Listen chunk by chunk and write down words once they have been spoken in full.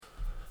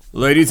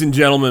Ladies and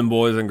gentlemen,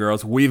 boys and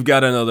girls, we've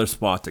got another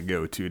spot to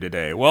go to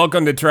today.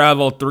 Welcome to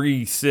Travel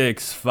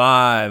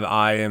 365.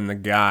 I am the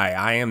guy.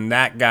 I am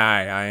that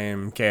guy. I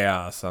am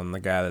Chaos. I'm the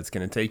guy that's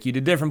going to take you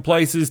to different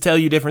places, tell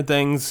you different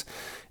things,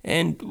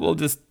 and we'll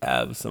just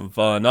have some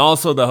fun.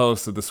 Also, the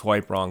host of the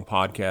Swipe Wrong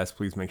podcast.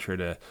 Please make sure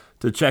to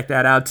check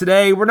that out.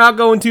 Today, we're not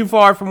going too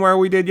far from where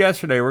we did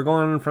yesterday. We're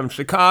going from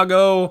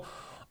Chicago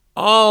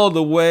all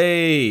the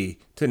way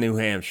to New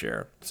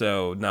Hampshire,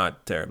 so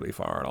not terribly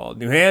far at all.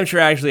 New Hampshire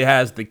actually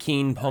has the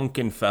Keane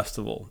Pumpkin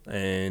Festival,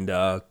 and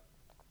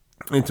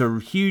it's a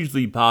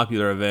hugely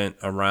popular event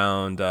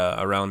around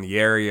the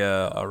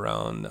area,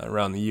 around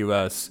the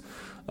U.S.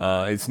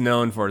 It's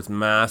known for its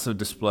massive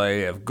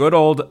display of good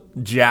old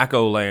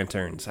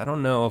jack-o'-lanterns. I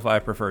don't know if I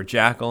prefer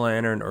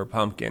jack-o'-lantern or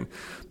pumpkin,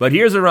 but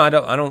here's a run.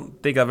 I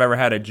don't think I've ever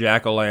had a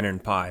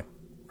jack-o'-lantern pie.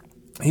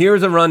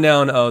 Here's a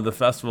rundown of the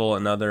festival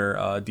and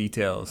other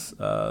details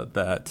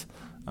that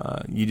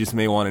you just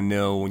may want to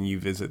know when you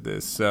visit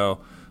this. So,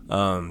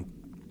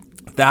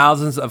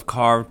 thousands of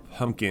carved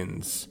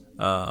pumpkins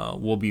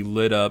will be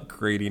lit up,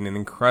 creating an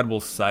incredible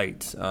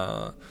sight.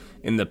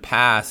 In the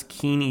past,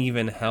 Keane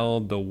even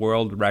held the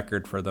world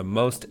record for the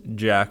most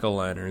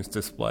jack-o'-lanterns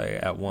display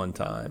at one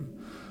time.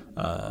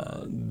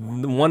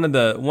 One of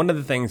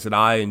the things that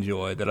I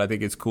enjoy, that I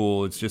think is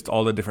cool, it's just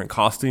all the different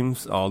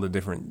costumes, all the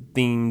different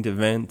themed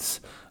events,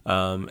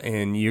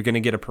 and you're going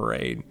to get a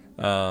parade.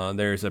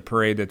 There's a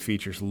parade that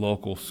features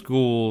local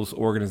schools,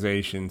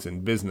 organizations,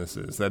 and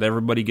businesses that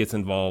everybody gets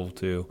involved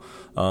to,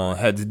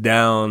 heads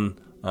down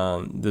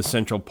the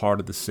central part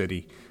of the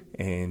city.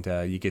 And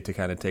you get to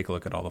kind of take a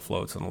look at all the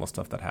floats and all the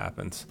stuff that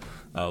happens.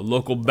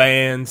 Local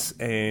bands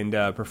and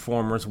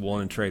performers will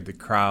entertain the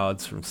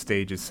crowds from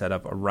stages set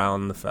up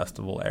around the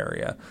festival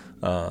area.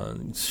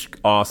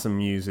 Awesome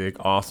music,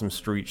 awesome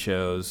street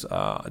shows,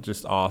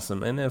 just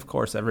awesome. And of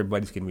course,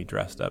 everybody's going to be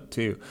dressed up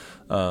too.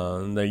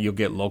 You'll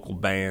get local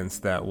bands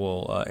that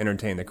will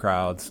entertain the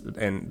crowds,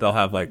 and they'll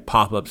have like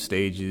pop-up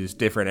stages,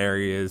 different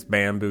areas,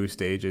 bamboo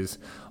stages,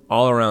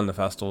 all around the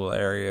festival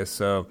area.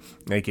 So,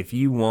 like, if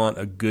you want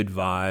a good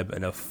vibe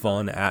and a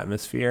fun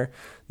atmosphere,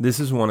 this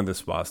is one of the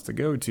spots to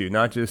go to.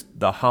 Not just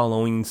the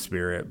Halloween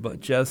spirit, but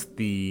just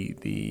the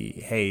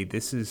hey,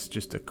 this is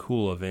just a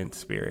cool event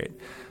spirit.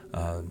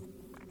 And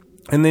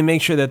they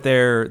make sure that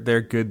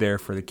they're good there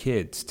for the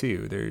kids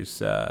too.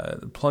 There's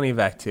plenty of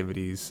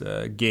activities,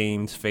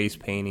 games, face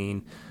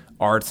painting,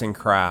 arts and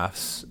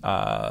crafts.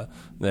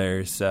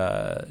 There's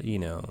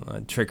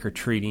trick or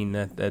treating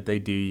that they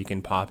do. You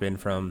can pop in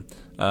from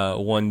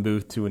one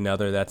booth to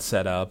another that's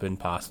set up and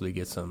possibly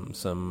get some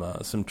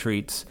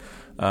treats.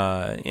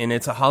 And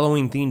it's a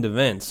Halloween themed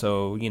event,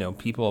 so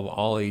people of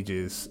all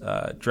ages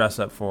dress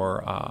up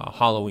for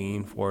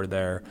Halloween for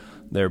their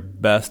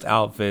best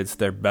outfits,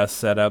 their best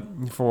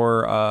setup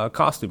for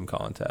costume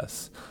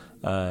contests.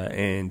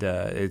 And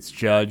it's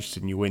judged,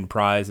 and you win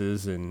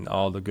prizes and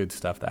all the good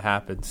stuff that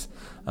happens.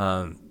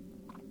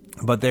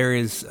 But there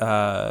is,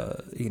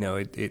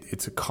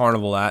 it's a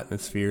carnival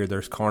atmosphere.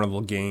 There's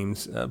carnival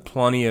games,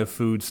 plenty of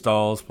food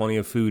stalls, plenty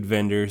of food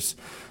vendors,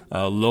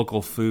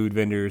 local food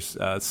vendors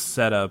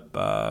set up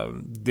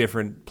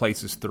different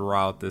places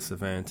throughout this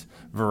event.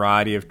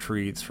 Variety of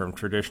treats from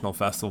traditional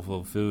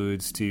festival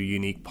foods to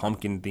unique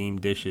pumpkin-themed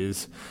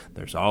dishes.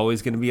 There's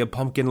always going to be a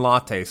pumpkin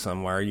latte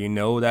somewhere.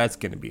 That's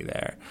going to be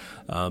there.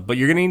 But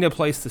you're going to need a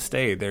place to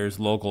stay. There's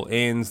local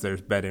inns,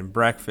 there's bed and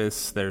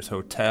breakfasts, there's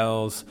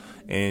hotels,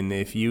 and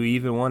if you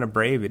even want to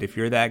brave it, if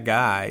you're that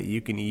guy, you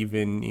can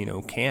even,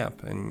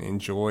 camp and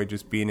enjoy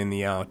just being in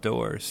the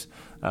outdoors.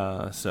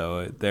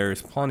 So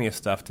there's plenty of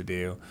stuff to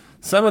do.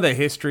 Some of the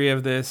history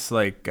of this,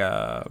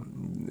 the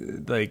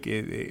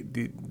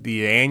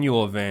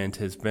annual event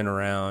has been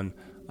around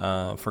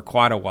for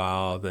quite a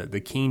while.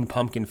 The Keane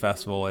Pumpkin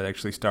Festival, it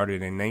actually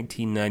started in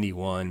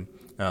 1991.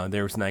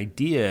 There was an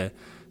idea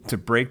to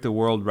break the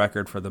world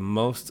record for the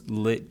most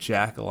lit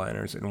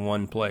jack-o'-lanterns in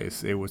one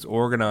place. It was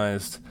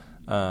organized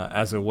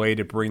as a way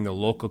to bring the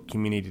local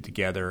community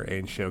together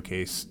and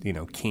showcase,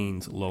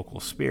 Keane's local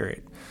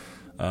spirit.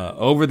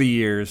 Over the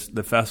years,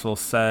 the festival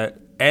set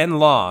and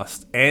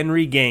lost and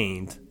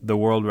regained the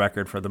world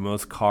record for the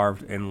most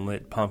carved and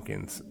lit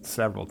pumpkins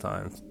several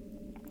times.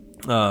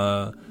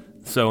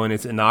 So in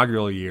its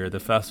inaugural year, the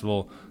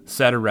festival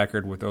set a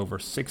record with over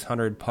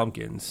 600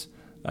 pumpkins.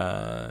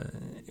 By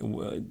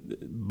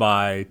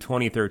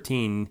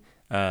 2013,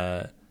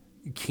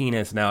 Keane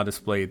has now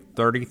displayed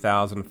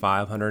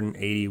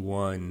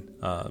 30,581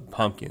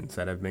 pumpkins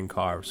that have been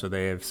carved, so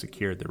they have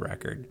secured the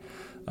record.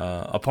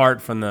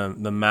 Apart from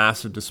the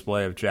massive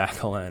display of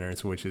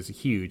jack-o'-lanterns, which is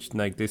huge,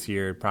 like this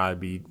year it'd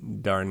probably be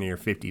darn near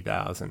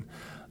 50,000.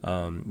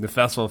 The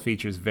festival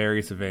features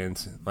various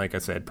events, like I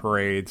said,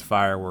 parades,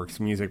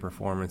 fireworks, music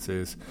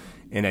performances,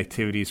 and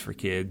activities for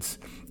kids.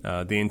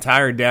 The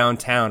entire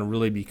downtown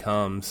really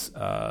becomes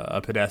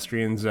a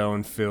pedestrian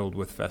zone filled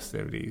with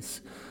festivities.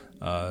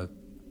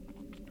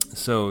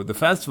 So the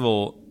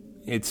festival,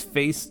 it's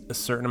faced a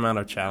certain amount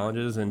of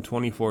challenges. In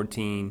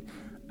 2014,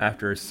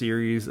 after a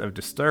series of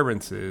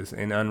disturbances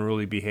and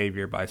unruly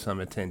behavior by some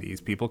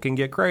attendees. People can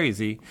get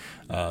crazy.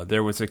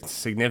 There was a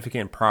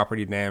significant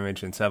property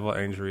damage and several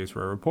injuries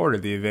were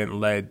reported. The event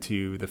led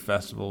to the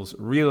festival's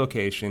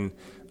relocation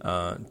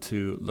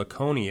to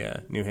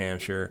Laconia, New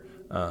Hampshire,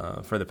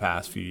 for the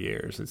past few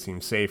years. It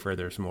seems safer,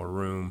 there's more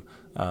room,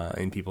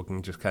 and people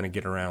can just kind of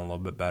get around a little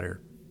bit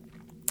better.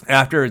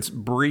 After its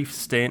brief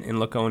stint in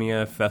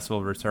Laconia,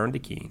 festival returned to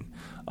Keene,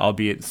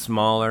 albeit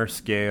smaller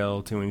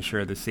scale to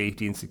ensure the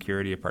safety and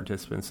security of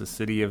participants. The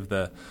city of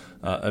the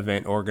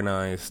event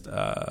organized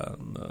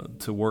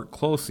to work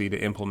closely to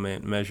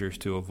implement measures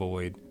to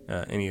avoid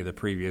any of the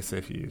previous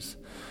issues.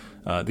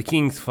 The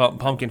Keane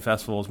Pumpkin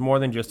Festival is more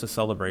than just a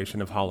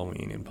celebration of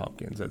Halloween and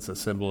pumpkins. It's a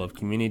symbol of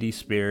community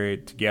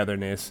spirit,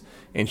 togetherness,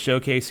 and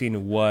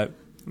showcasing what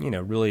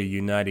really a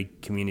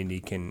united community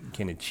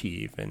can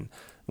achieve. And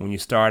when you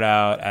start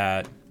out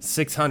at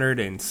 600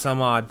 and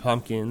some odd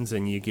pumpkins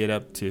and you get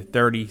up to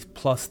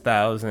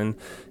 30,000+,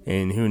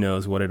 and who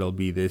knows what it'll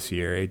be this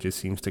year, it just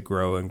seems to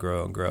grow and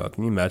grow and grow.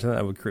 Can you imagine?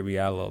 That would creep me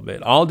out a little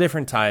bit. All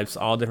different types,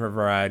 all different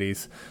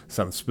varieties,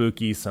 some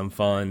spooky, some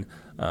fun.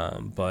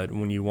 But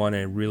when you want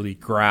to really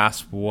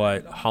grasp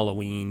what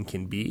Halloween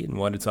can be and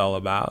what it's all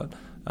about,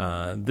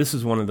 this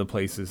is one of the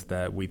places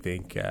that we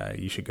think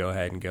you should go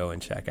ahead and go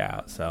and check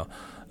out. So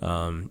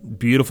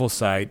beautiful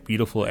site,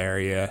 beautiful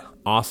area,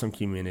 awesome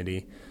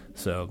community.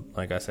 So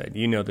like I said,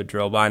 you know the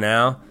drill by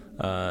now.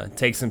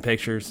 Take some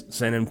pictures,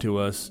 send them to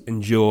us,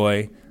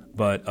 enjoy.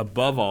 But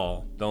above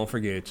all, don't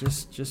forget,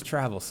 just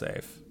travel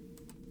safe.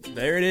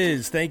 There it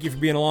is. Thank you for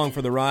being along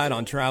for the ride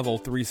on Travel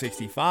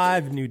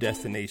 365, New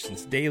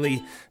Destinations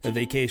Daily, a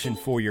vacation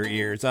for your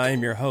ears. I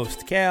am your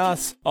host,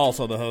 Chaos,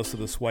 also the host of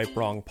the Swipe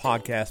Wrong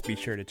podcast. Be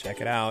sure to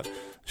check it out.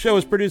 The show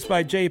is produced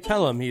by Jay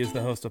Pelham. He is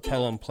the host of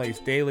Pelham Place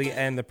Daily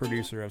and the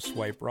producer of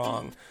Swipe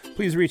Wrong.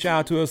 Please reach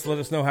out to us. Let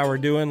us know how we're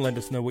doing. Let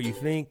us know what you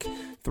think.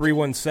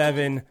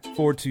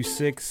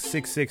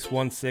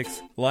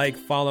 317-426-6616. Like,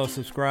 follow,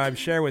 subscribe,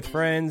 share with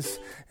friends,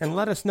 and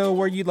let us know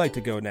where you'd like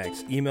to go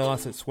next. Email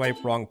us at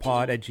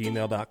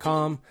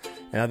swipewrongpod@gmail.com.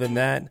 And other than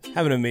that,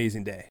 have an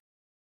amazing day.